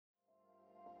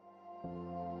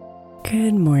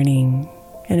Good morning,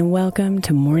 and welcome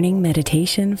to Morning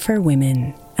Meditation for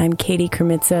Women. I'm Katie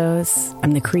Kermitzos.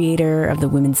 I'm the creator of the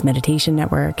Women's Meditation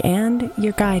Network and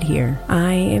your guide here.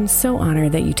 I am so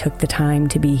honored that you took the time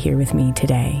to be here with me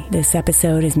today. This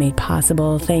episode is made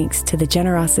possible thanks to the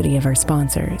generosity of our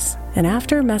sponsors. And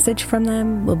after a message from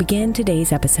them, we'll begin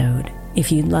today's episode.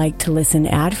 If you'd like to listen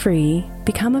ad-free,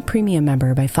 become a premium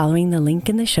member by following the link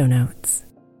in the show notes.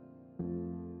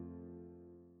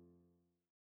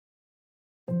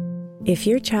 If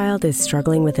your child is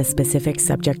struggling with a specific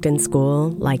subject in school,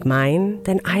 like mine,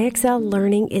 then IXL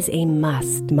learning is a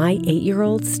must. My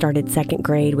 8-year-old started second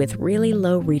grade with really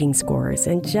low reading scores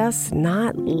and just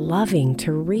not loving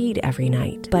to read every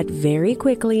night. But very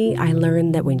quickly, I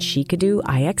learned that when she could do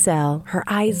IXL, her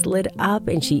eyes lit up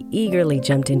and she eagerly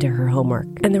jumped into her homework.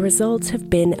 And the results have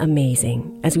been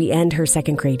amazing. As we end her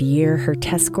second grade year, her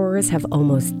test scores have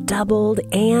almost doubled,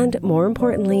 and more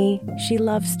importantly, she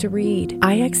loves to read.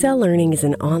 IXL Learning is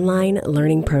an online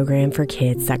learning program for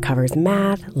kids that covers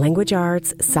math, language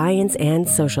arts, science, and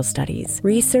social studies.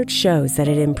 Research shows that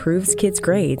it improves kids'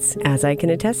 grades, as I can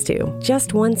attest to.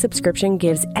 Just one subscription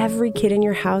gives every kid in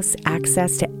your house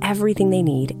access to everything they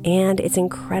need, and it's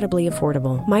incredibly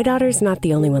affordable. My daughter's not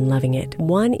the only one loving it.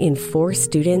 1 in 4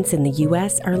 students in the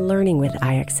U.S. are learning with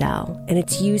IXL, and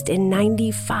it's used in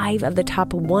 95 of the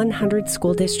top 100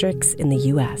 school districts in the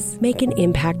U.S. Make an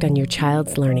impact on your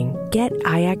child's learning. Get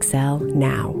IXL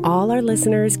now. All our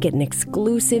listeners get an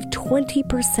exclusive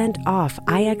 20% off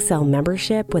IXL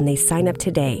membership when they sign up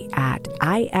today at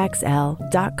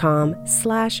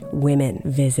IXL.com/women.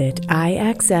 Visit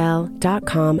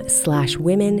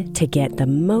IXL.com/women to get the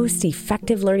most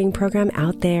effective learning program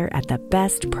out there at the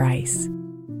best price.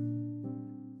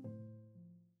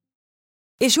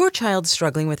 Is your child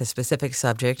struggling with a specific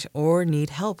subject or need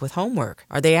help with homework?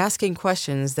 Are they asking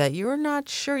questions that you're not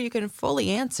sure you can fully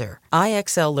answer?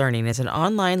 IXL Learning is an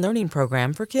online learning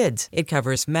program for kids. It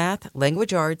covers math,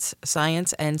 language arts,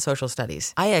 science, and social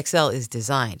studies. IXL is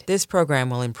designed. This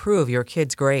program will improve your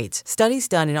kids' grades. Studies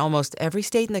done in almost every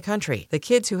state in the country. The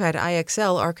kids who had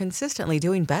IXL are consistently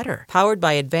doing better. Powered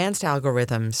by advanced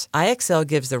algorithms, IXL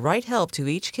gives the right help to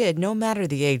each kid no matter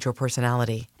the age or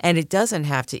personality. And it doesn't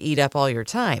have to eat up all your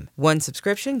time. One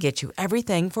subscription gets you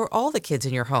everything for all the kids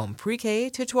in your home, pre-K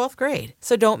to 12th grade.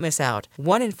 So don't miss out.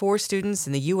 1 in 4 students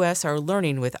in the U.S. are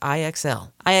learning with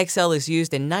IXL. IXL is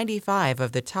used in 95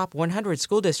 of the top 100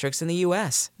 school districts in the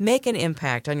U.S. Make an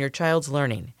impact on your child's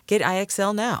learning. Get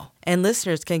IXL now. And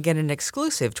listeners can get an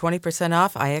exclusive 20%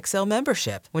 off IXL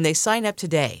membership when they sign up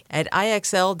today at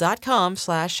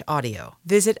IXL.com/audio.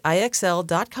 Visit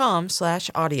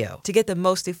IXL.com/audio to get the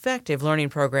most effective learning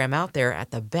program out there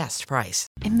at the best price.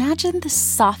 Imagine the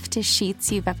softest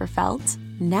sheets you've ever felt.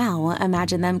 Now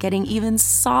imagine them getting even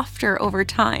softer over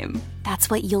time.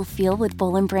 That's what you'll feel with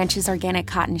Boll & Branch's organic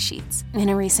cotton sheets. In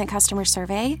a recent customer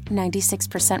survey,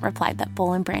 96% replied that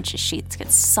Boll & Branch's sheets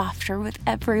get softer with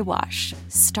every wash.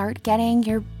 Start getting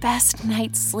your best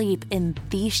night's sleep in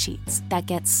these sheets that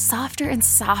get softer and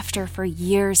softer for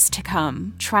years to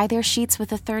come. Try their sheets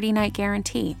with a 30-night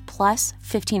guarantee, plus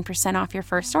 15% off your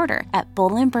first order at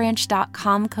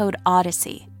bollandbranch.com code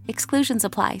Odyssey. Exclusions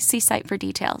apply. See site for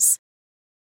details.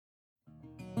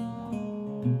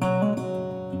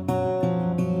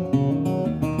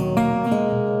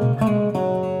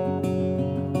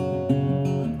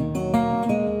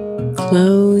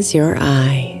 Close your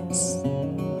eyes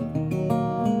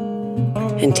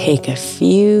and take a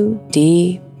few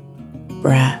deep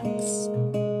breaths.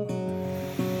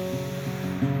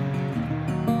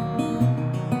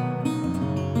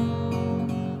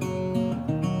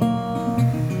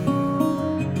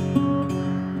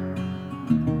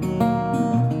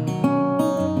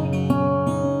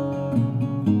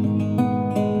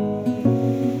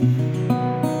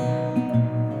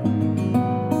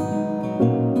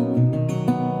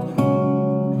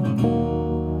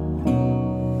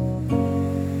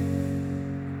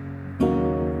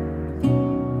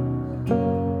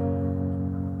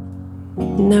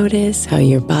 Notice how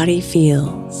your body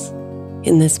feels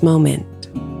in this moment.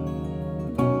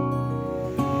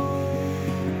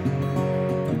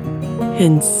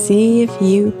 And see if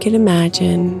you can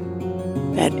imagine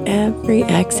that every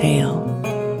exhale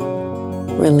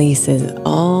releases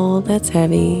all that's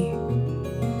heavy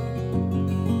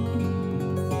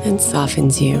and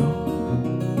softens you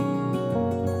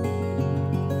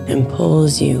and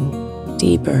pulls you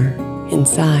deeper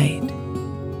inside.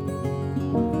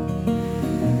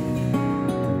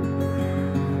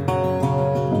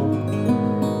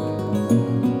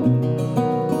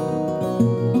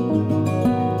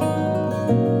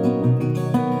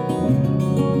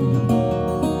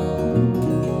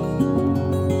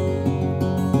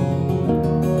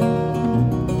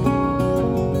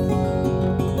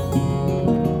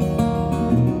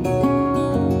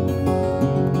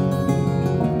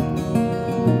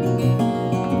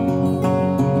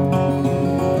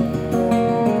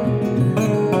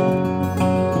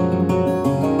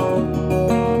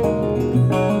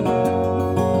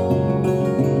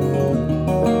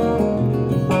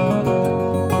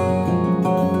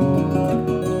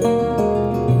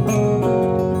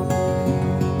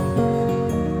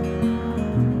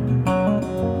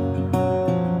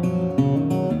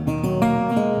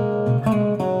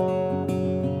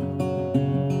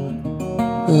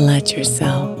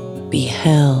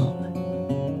 held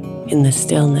in the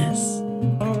stillness,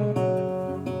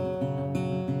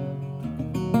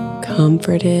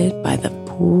 comforted by the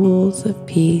pools of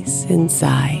peace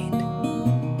inside.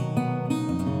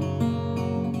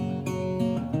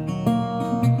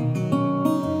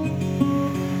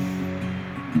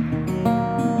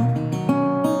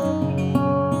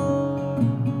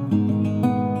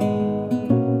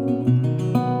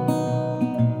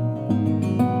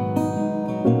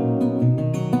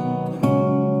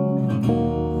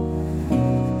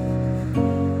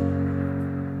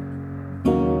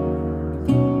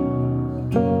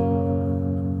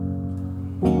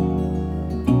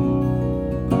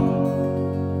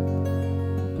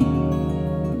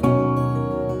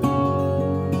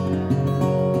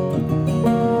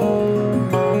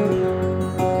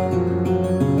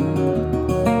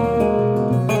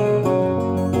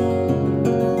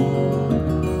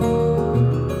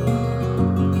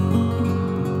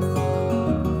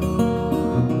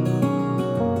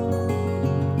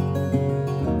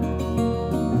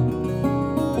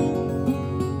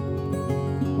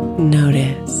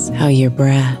 Notice how your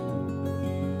breath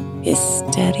is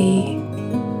steady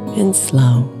and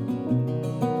slow,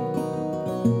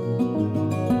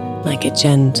 like a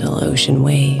gentle ocean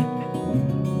wave.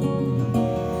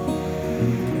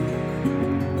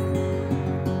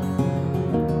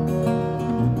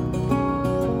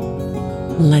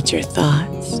 Let your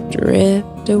thoughts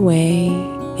drift away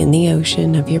in the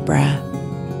ocean of your breath,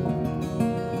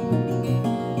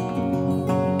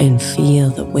 and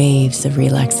feel the waves of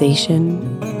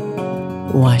relaxation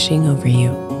washing over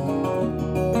you.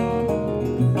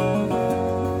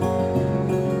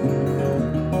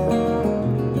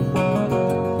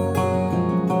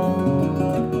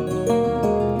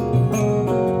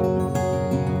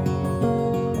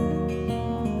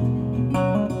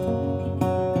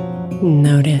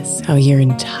 Notice how your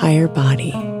entire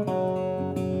body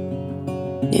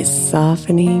is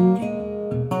softening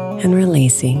and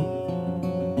releasing,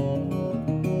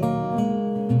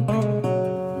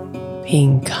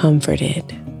 being comforted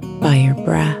by your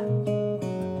breath,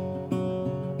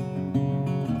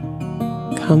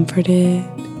 comforted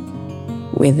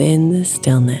within the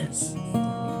stillness.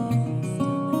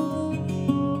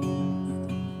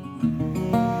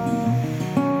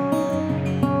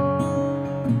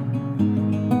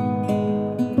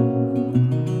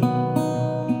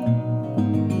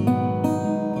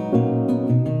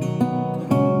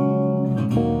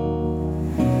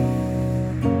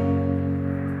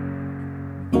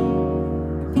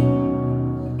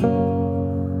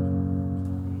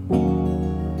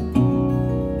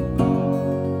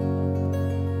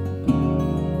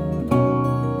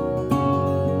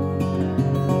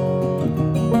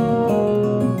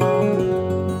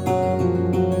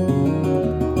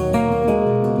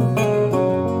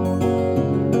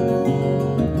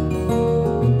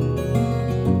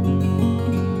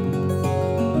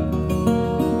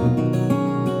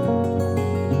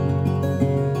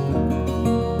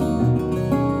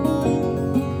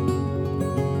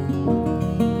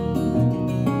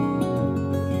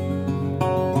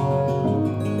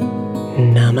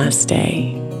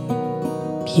 Namaste,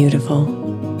 beautiful.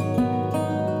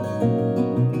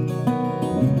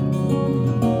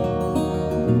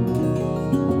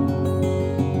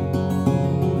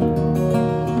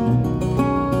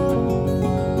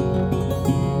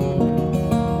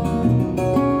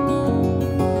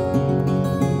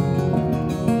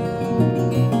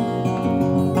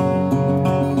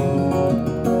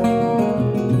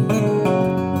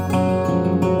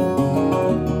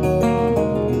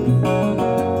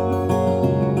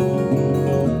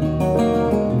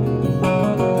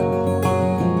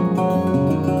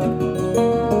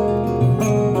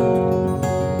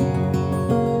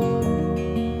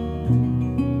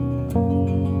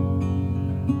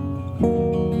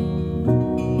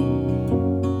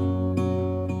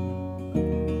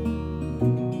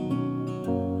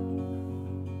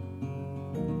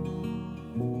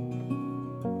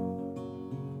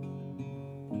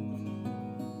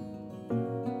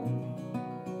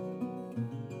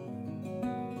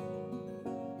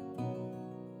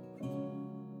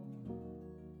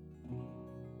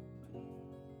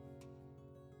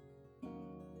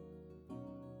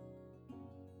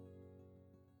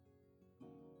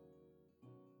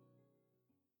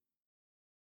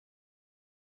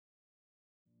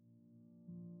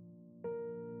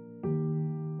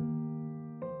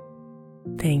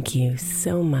 Thank you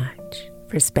so much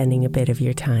for spending a bit of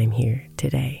your time here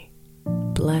today.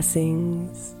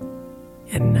 Blessings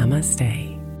and namaste.